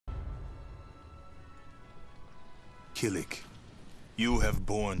Killick, you have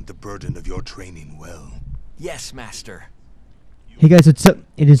borne the burden of your training well. Yes, Master. Hey guys, what's up?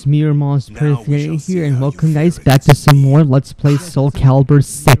 It is me, your mom's here, and welcome guys back to some more Let's Play Soul Calibur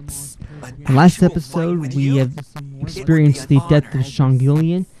 6. In the last episode, we have experienced the death of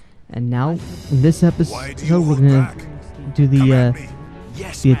Shangilian, and now, in this episode, we're gonna do the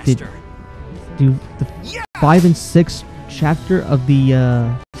 5 and 6 chapter of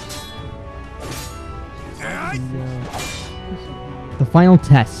the final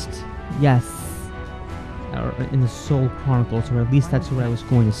test. Yes. In the Soul Chronicles, or at least that's what I was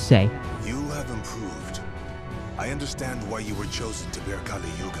going to say. You have improved. I understand why you were chosen to bear Kali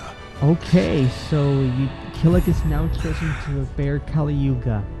Yuga. Okay, so Killick is now chosen to bear Kali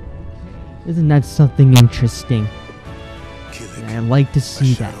Yuga. Isn't that something interesting? Killick, I'd like to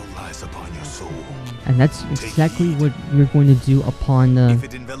see that. Lies upon your soul. And that's exactly what you're going to do upon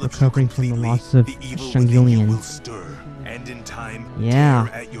recovering from the loss of Shangilian. And in time, yeah.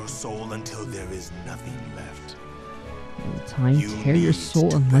 tear at your soul until there is nothing left. In time, tear your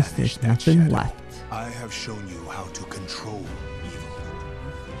soul unless there's nothing left. I have shown you how to control evil.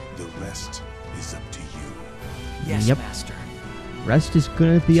 The rest is up to you. Yes, yep. Master. Rest is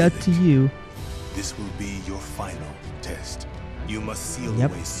gonna be up to you. This will be your final test. You must seal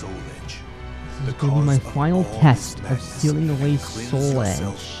yep. away Soul Edge. This is gonna be my final test of sealing away Soul Edge.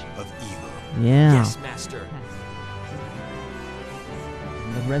 Of evil. Yeah. Yes, Master.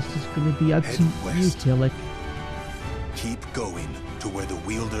 The rest is going to be up to you, Killick. Keep going to where the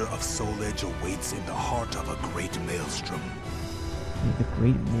wielder of Soul Edge awaits in the heart of a great maelstrom. The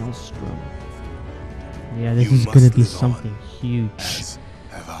great maelstrom. Yeah, this is going to be something huge. As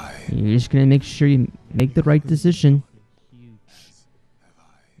have I. You're just going to make sure you make the right decision. You're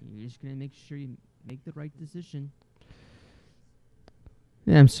just going to make sure you make the right decision.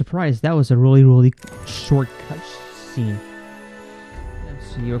 Yeah, I'm surprised. That was a really short cut scene.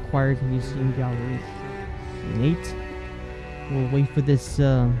 So you acquired the museum gallery. Nate, we'll wait for this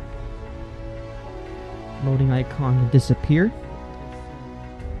loading icon to disappear.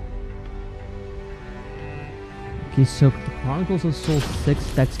 Okay, so the Chronicles of Soul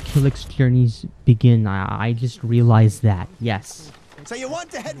 6, that's Killick's journeys begin. I just realized that. Yes. So you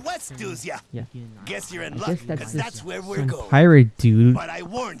want to head west, doos ya? Yeah. Guess you're in luck, because that's where we're going. Pirate dude. But I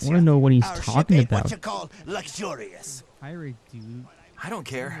warned you. I want to know what he's our talking ship ain't about. What you call luxurious. Pirate dude. I don't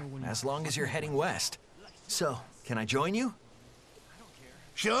care, as long as you're heading west. So, can I join you?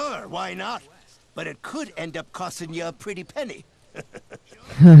 Sure, why not? But it could end up costing you a pretty penny.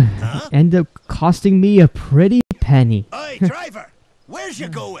 Huh? End up costing me a pretty penny. Oi, driver! Where's you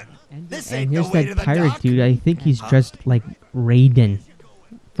going? This ain't and here's the way that to the pirate dock. dude. I think he's dressed like Raiden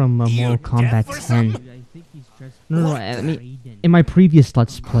from Mortal Kombat 10. No, I mean, in my previous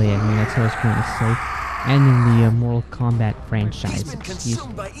Let's Play, I mean, that's what I was going to say. And in the Mortal Kombat franchise. He's been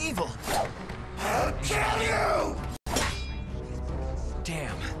consumed by evil. I'll kill you!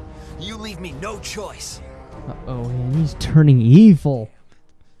 Damn, you leave me no choice. Uh-oh, and he's turning evil.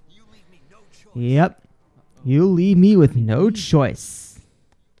 Yep. You leave me with no choice.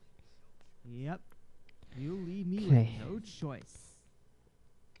 Yep. You leave me with no choice.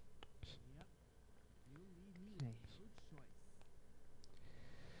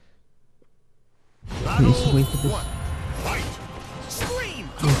 Okay, so wait for this.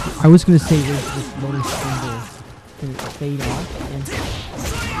 I was gonna say this loading symbol can fade off, and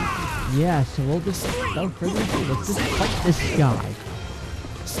yeah, so we'll just without further ado, let's just fight this guy.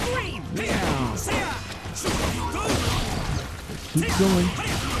 Yeah. Keep going.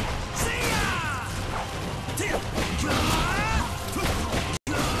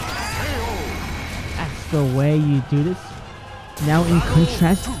 That's the way you do this. Now, in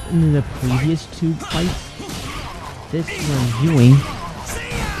contrast to the previous two fights, this one I'm doing is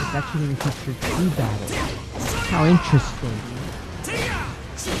actually going to feature two battles. How interesting.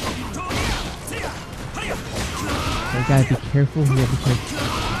 So I gotta be careful here because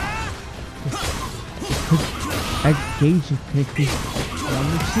that gauge can increase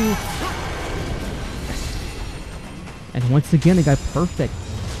number 2. And once again, I got perfect.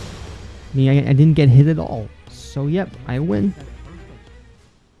 I mean, I didn't get hit at all. So, yep, I win.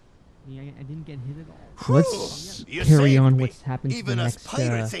 I didn't get hit at all. Let's carry on what's happened to the next Even us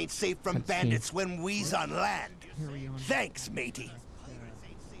pirates ain't safe from bandits when we's on land. Thanks, matey.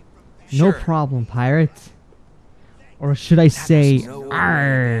 No problem, pirates. Or should I say,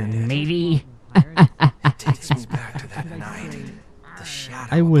 arr, matey? Takes me back to that night. The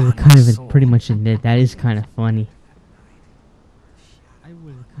shadow I would kind of pretty much admit that is kind of funny.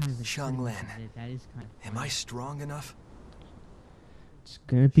 Xianglin, am I strong enough? It's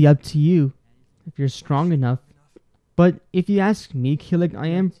gonna be up to you. If you're strong enough, But if you ask me, Killick, I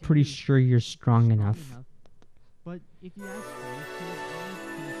am pretty sure you're strong enough. The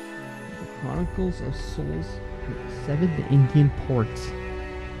Chronicles of Souls, 7th Indian Port.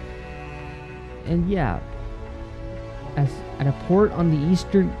 And yeah, as at a port on the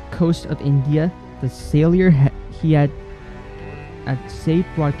eastern coast of India, the sailor he had safe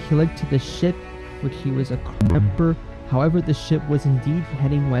brought Killick to the ship, which he was a crew. However, the ship was indeed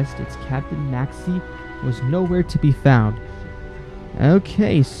heading west. Its captain, Maxie, was nowhere to be found.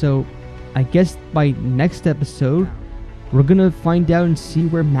 Okay, so I guess by next episode, we're gonna find out and see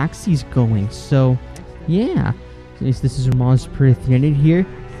where Maxie's going. So, yeah. This is Ramon's Perthianid here.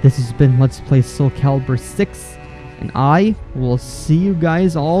 This has been Let's Play Soul Calibur 6. And I will see you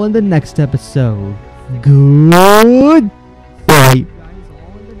guys all in the next episode. Good